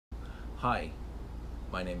Hi,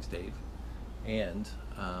 my name's Dave, and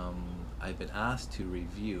I've been asked to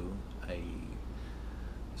review a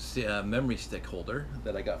memory stick holder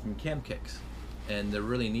that I got from CamKix. And the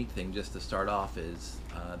really neat thing, just to start off, is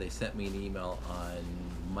they sent me an email on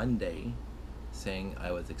Monday saying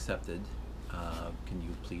I was accepted. Can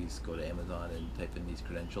you please go to Amazon and type in these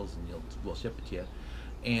credentials, and we'll ship it to you.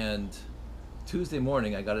 And Tuesday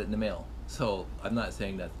morning, I got it in the mail. So I'm not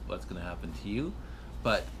saying that's what's going to happen to you,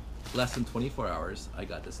 but less than 24 hours, I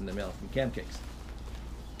got this in the mail from CamKix.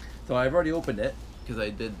 So I've already opened it because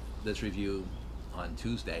I did this review on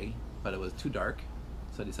Tuesday, but it was too dark,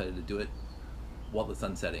 so I decided to do it while the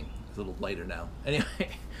sun's setting. It's a little lighter now. Anyway,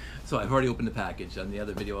 so I've already opened the package. On the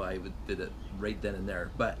other video, I did it right then and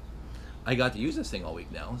there, but I got to use this thing all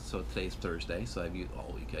week now. So today's Thursday, so I've used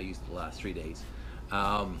all week. I used it the last 3 days,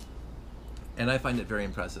 and I find it very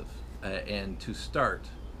impressive. And to start,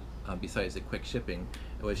 besides the quick shipping,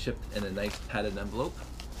 it was shipped in a nice padded envelope.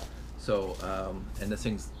 So, and this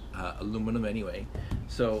thing's aluminum anyway.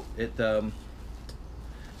 So it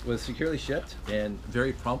was securely shipped and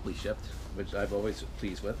very promptly shipped, which I've always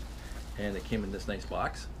pleased with. And it came in this nice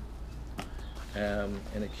box. And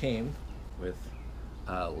it came with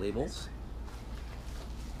labels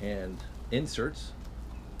and inserts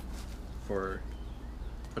for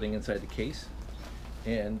putting inside the case.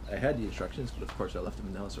 And I had the instructions, but of course I left them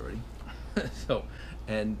in the house already. So,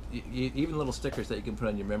 and even little stickers that you can put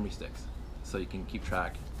on your memory sticks, so you can keep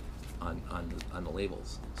track on the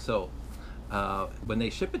labels. So when they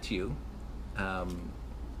ship it to you,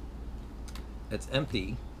 it's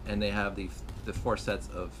empty, and they have the 4 sets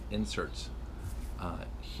of inserts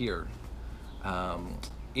here.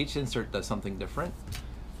 Each insert does something different.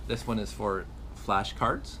 This one is for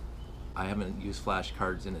flashcards. I haven't used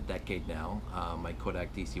flashcards in a decade now. My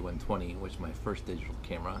Kodak DC-120, which is my first digital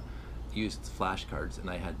camera, used flashcards, and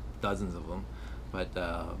I had dozens of them, but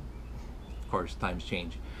of course times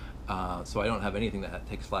change. So I don't have anything that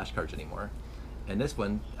takes flashcards anymore. And this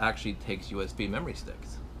one actually takes USB memory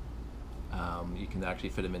sticks. You can actually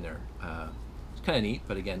fit them in there. It's kind of neat,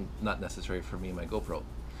 but again, not necessary for me and my GoPro.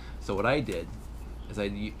 So what I did is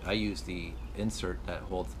I used the insert that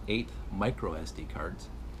holds 8 micro SD cards.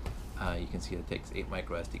 You can see it takes 8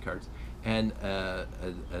 micro SD cards and a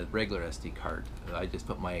regular SD card. I just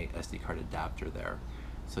put my SD card adapter there,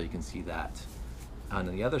 so you can see that. On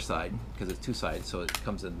the other side, because it's 2 sides, so it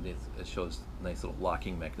comes in. It shows nice little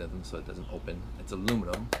locking mechanism, so it doesn't open. It's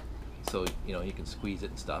aluminum, so you can squeeze it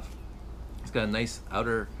and stuff. It's got a nice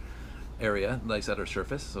outer area, nice outer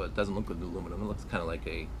surface, so it doesn't look like aluminum. It looks kind of like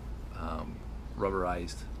a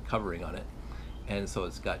rubberized covering on it. And so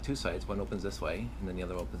it's got 2 sides. One opens this way, and then the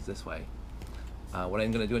other opens this way. What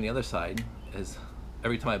I'm going to do on the other side is,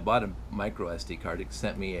 every time I bought a micro SD card,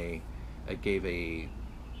 it gave a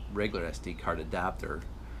regular SD card adapter,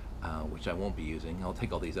 which I won't be using. I'll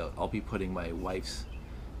take all these out. I'll be putting my wife's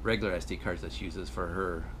regular SD cards that she uses for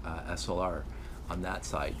her SLR on that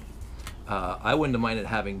side. I wouldn't have minded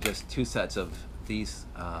having just 2 sets of these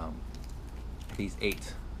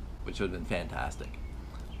 8, which would have been fantastic.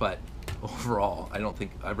 But overall, I don't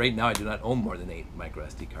think, right now I do not own more than 8 micro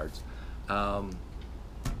SD cards.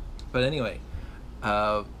 But anyway,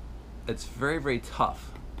 it's very, very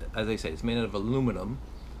tough. As I say, it's made out of aluminum,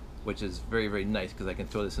 which is very, very nice, because I can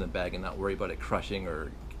throw this in a bag and not worry about it crushing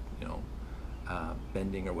or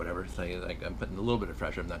bending or whatever. So I'm putting a little bit of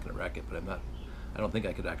pressure. I'm not going to wreck it, but I don't think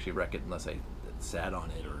I could actually wreck it unless I sat on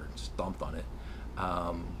it or stomped on it.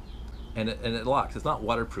 And it locks. It's not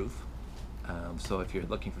waterproof. So if you're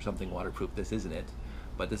looking for something waterproof, this isn't it,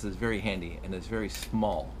 but this is very handy, and it's very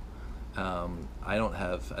small. I don't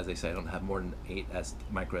have, as I say, I don't have more than 8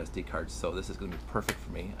 micro SD cards, so this is going to be perfect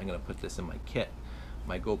for me. I'm going to put this in my kit,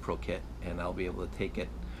 my GoPro kit, and I'll be able to take it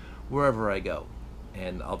wherever I go,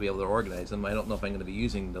 and I'll be able to organize them. I don't know if I'm going to be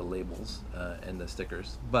using the labels and the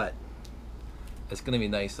stickers, but it's going to be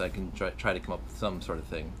nice. I can try to come up with some sort of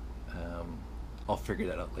thing. I'll figure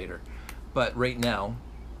that out later, but right now,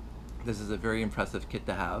 this is a very impressive kit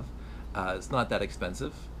to have. It's not that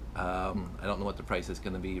expensive. I don't know what the price is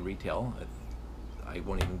going to be retail. I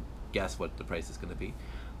won't even guess what the price is going to be.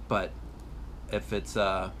 But if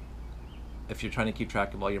you're trying to keep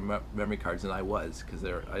track of all your memory cards, and I was, because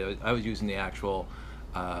I was using the actual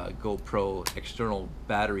GoPro external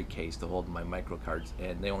battery case to hold my micro cards,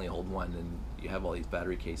 and they only hold one, and you have all these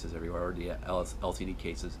battery cases everywhere, or the LCD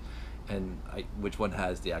cases, and which one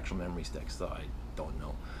has the actual memory sticks, so I don't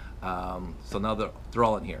know. So now they're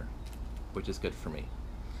all in here, which is good for me.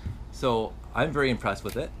 So I'm very impressed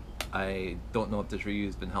with it. I don't know if this review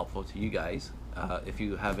has been helpful to you guys. If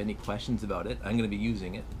you have any questions about it, I'm going to be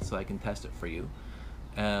using it so I can test it for you.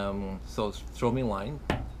 So throw me a line,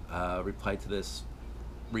 reply to this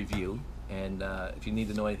review, and if you need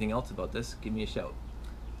to know anything else about this, give me a shout.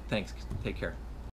 Thanks. Take care.